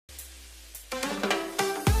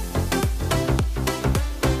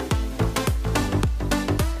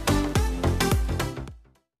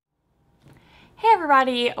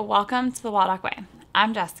everybody, welcome to the Waldock Way.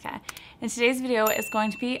 I'm Jessica, and today's video is going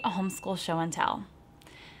to be a homeschool show and tell.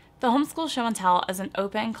 The Homeschool Show and Tell is an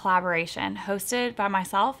open collaboration hosted by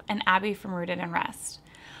myself and Abby from Rooted in Rest.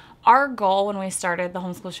 Our goal when we started the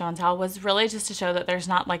Homeschool Show and Tell was really just to show that there's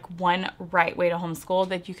not like one right way to homeschool,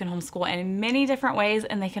 that you can homeschool in many different ways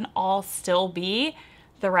and they can all still be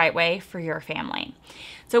the right way for your family.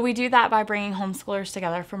 So we do that by bringing homeschoolers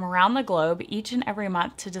together from around the globe each and every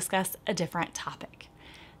month to discuss a different topic.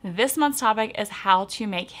 This month's topic is how to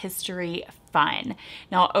make history fun.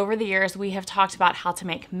 Now, over the years, we have talked about how to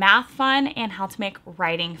make math fun and how to make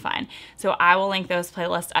writing fun. So I will link those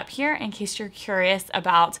playlists up here in case you're curious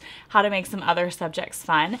about how to make some other subjects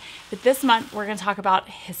fun. But this month, we're going to talk about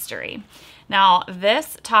history. Now,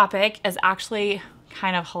 this topic is actually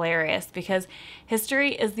kind of hilarious because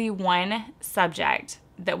history is the one subject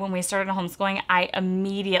that when we started homeschooling, I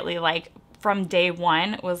immediately, like from day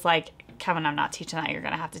one, was like, Kevin, I'm not teaching that. You're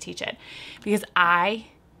going to have to teach it. Because I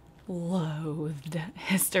loathed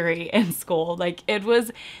history in school. Like, it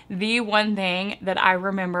was the one thing that I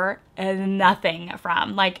remember nothing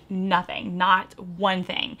from. Like, nothing. Not one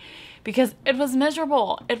thing. Because it was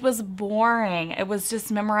miserable. It was boring. It was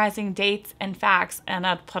just memorizing dates and facts and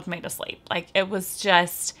it put me to sleep. Like, it was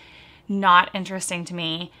just not interesting to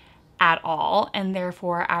me at all. And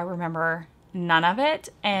therefore, I remember none of it,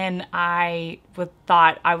 and I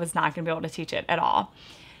thought I was not going to be able to teach it at all.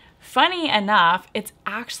 Funny enough, it's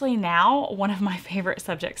actually now one of my favorite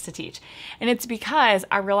subjects to teach, and it's because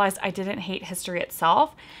I realized I didn't hate history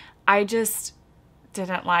itself. I just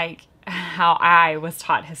didn't like how I was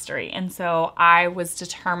taught history, and so I was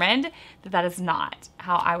determined that that is not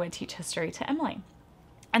how I would teach history to Emily.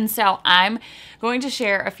 And so I'm going to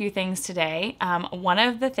share a few things today. One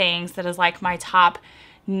of the things that is like my top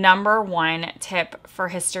number one tip for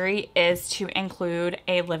history is to include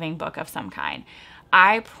a living book of some kind.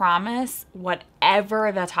 I promise,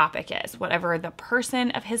 whatever the topic is, whatever the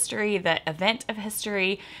person of history, the event of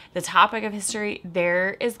history, the topic of history,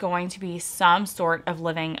 there is going to be some sort of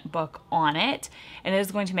living book on it, and it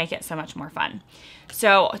is going to make it so much more fun.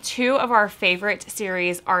 So two of our favorite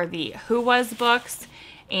series are the Who Was books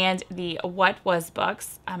and the What Was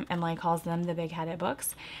books. Emily calls them the big-headed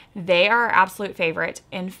books. They are our absolute favorite.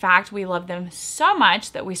 In fact, we love them so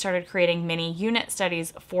much that we started creating mini unit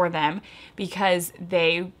studies for them because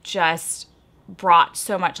they just brought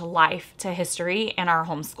so much life to history in our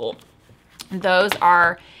homeschool. Those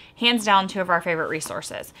are hands down two of our favorite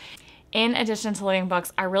resources. In addition to living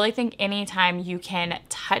books, I really think anytime you can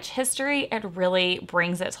touch history, it really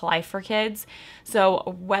brings it to life for kids.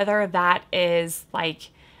 So whether that is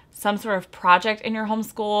like some sort of project in your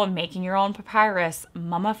homeschool, making your own papyrus,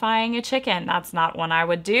 mummifying a chicken. That's not one I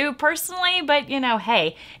would do personally, but you know,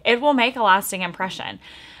 hey, it will make a lasting impression.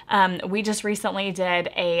 We just recently did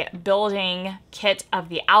a building kit of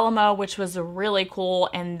the Alamo, which was really cool.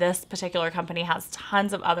 And this particular company has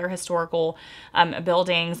tons of other historical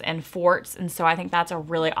buildings and forts. And so I think that's a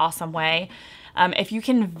really awesome way. If you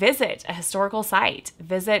can visit a historical site,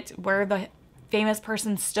 visit where the famous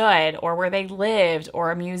person stood or where they lived or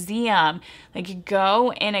a museum, like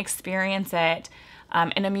go and experience it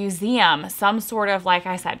in a museum. Some sort of, like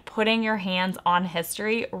I said, putting your hands on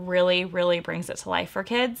history really, really brings it to life for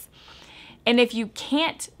kids. And if you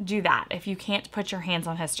can't do that, if you can't put your hands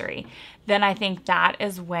on history, then I think that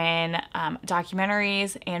is when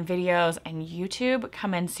documentaries and videos and YouTube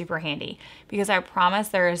come in super handy, because I promise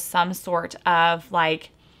there is some sort of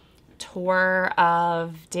like tour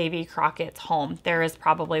of Davy Crockett's home. There is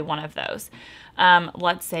probably one of those.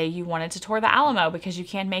 Let's say you wanted to tour the Alamo because you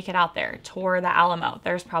can't make it out there. Tour the Alamo.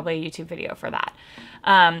 There's probably a YouTube video for that.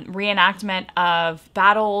 Reenactment of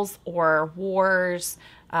battles or wars,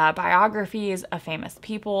 biographies of famous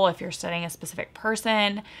people. If you're studying a specific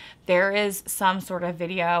person, there is some sort of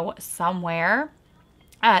video somewhere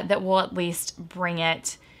that will at least bring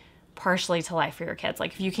it partially to life for your kids.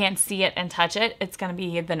 Like if you can't see it and touch it, it's going to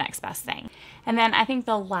be the next best thing. And then I think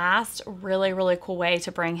the last really, really cool way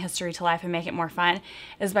to bring history to life and make it more fun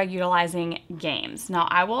is by utilizing games. Now,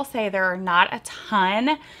 I will say there are not a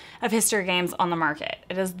ton of history games on the market.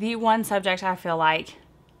 It is the one subject I feel like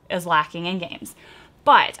is lacking in games.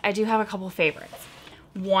 But I do have a couple favorites.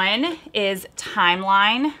 One is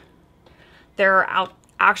Timeline. There are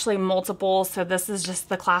actually multiple. So this is just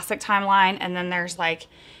the classic Timeline. And then there's like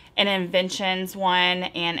an inventions one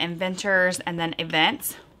and inventors and then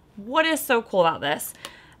events. What is so cool about this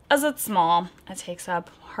is it's small. It takes up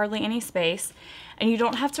hardly any space and you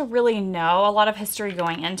don't have to really know a lot of history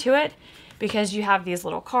going into it because you have these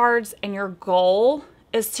little cards and your goal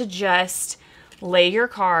is to just lay your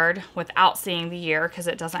card without seeing the year because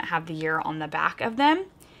it doesn't have the year on the back of them.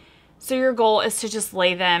 So your goal is to just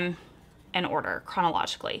lay them in order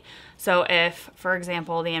chronologically. So if, for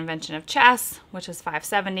example, the invention of chess, which was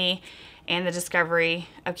 570, and the discovery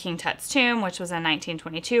of King Tut's tomb, which was in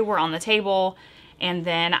 1922, were on the table, and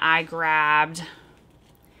then I grabbed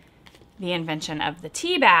the invention of the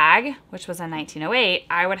tea bag, which was in 1908,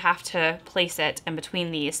 I would have to place it in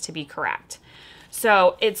between these to be correct.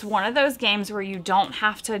 So it's one of those games where you don't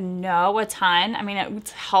have to know a ton. I mean,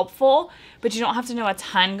 it's helpful, but you don't have to know a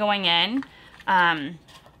ton going in.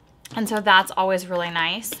 And so that's always really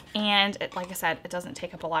nice. And like I said, it doesn't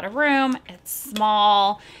take up a lot of room. It's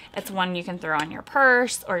small. It's one you can throw in your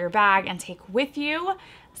purse or your bag and take with you,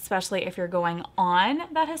 especially if you're going on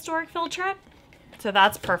that historic field trip. So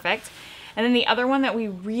that's perfect. And then the other one that we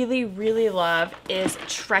really, really love is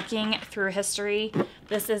Trekking Through History.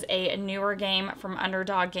 This is a newer game from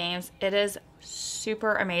Underdog Games. It is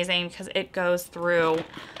super amazing because it goes through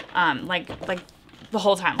like the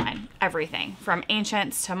whole timeline, everything from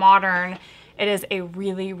ancients to modern. It is a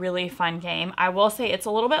really, really fun game. I will say it's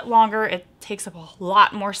a little bit longer. It takes up a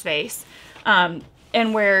lot more space.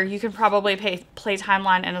 And where you can probably play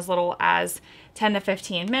timeline in as little as 10 to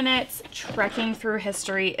 15 minutes. Trekking Through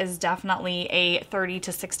History is definitely a 30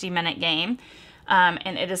 to 60 minute game.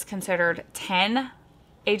 And it is considered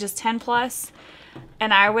ages 10 plus.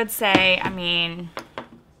 And I would say, I mean,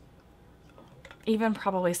 even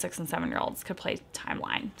probably 6 and 7 year olds could play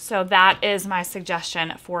timeline. So that is my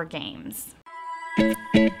suggestion for games.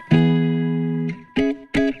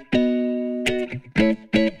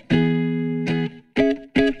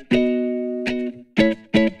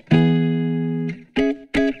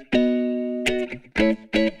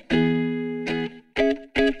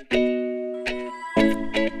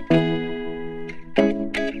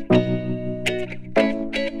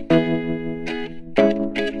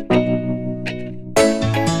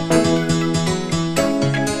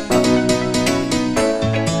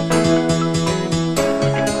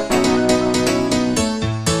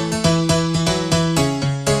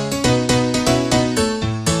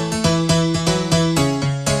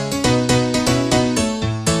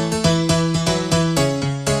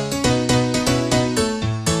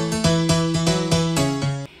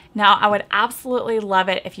 Now, I would absolutely love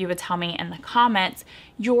it if you would tell me in the comments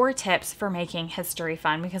your tips for making history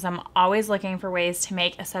fun, because I'm always looking for ways to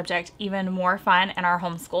make a subject even more fun in our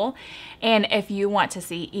homeschool. And if you want to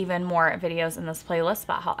see even more videos in this playlist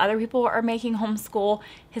about how other people are making homeschool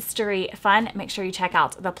history fun, make sure you check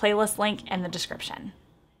out the playlist link in the description.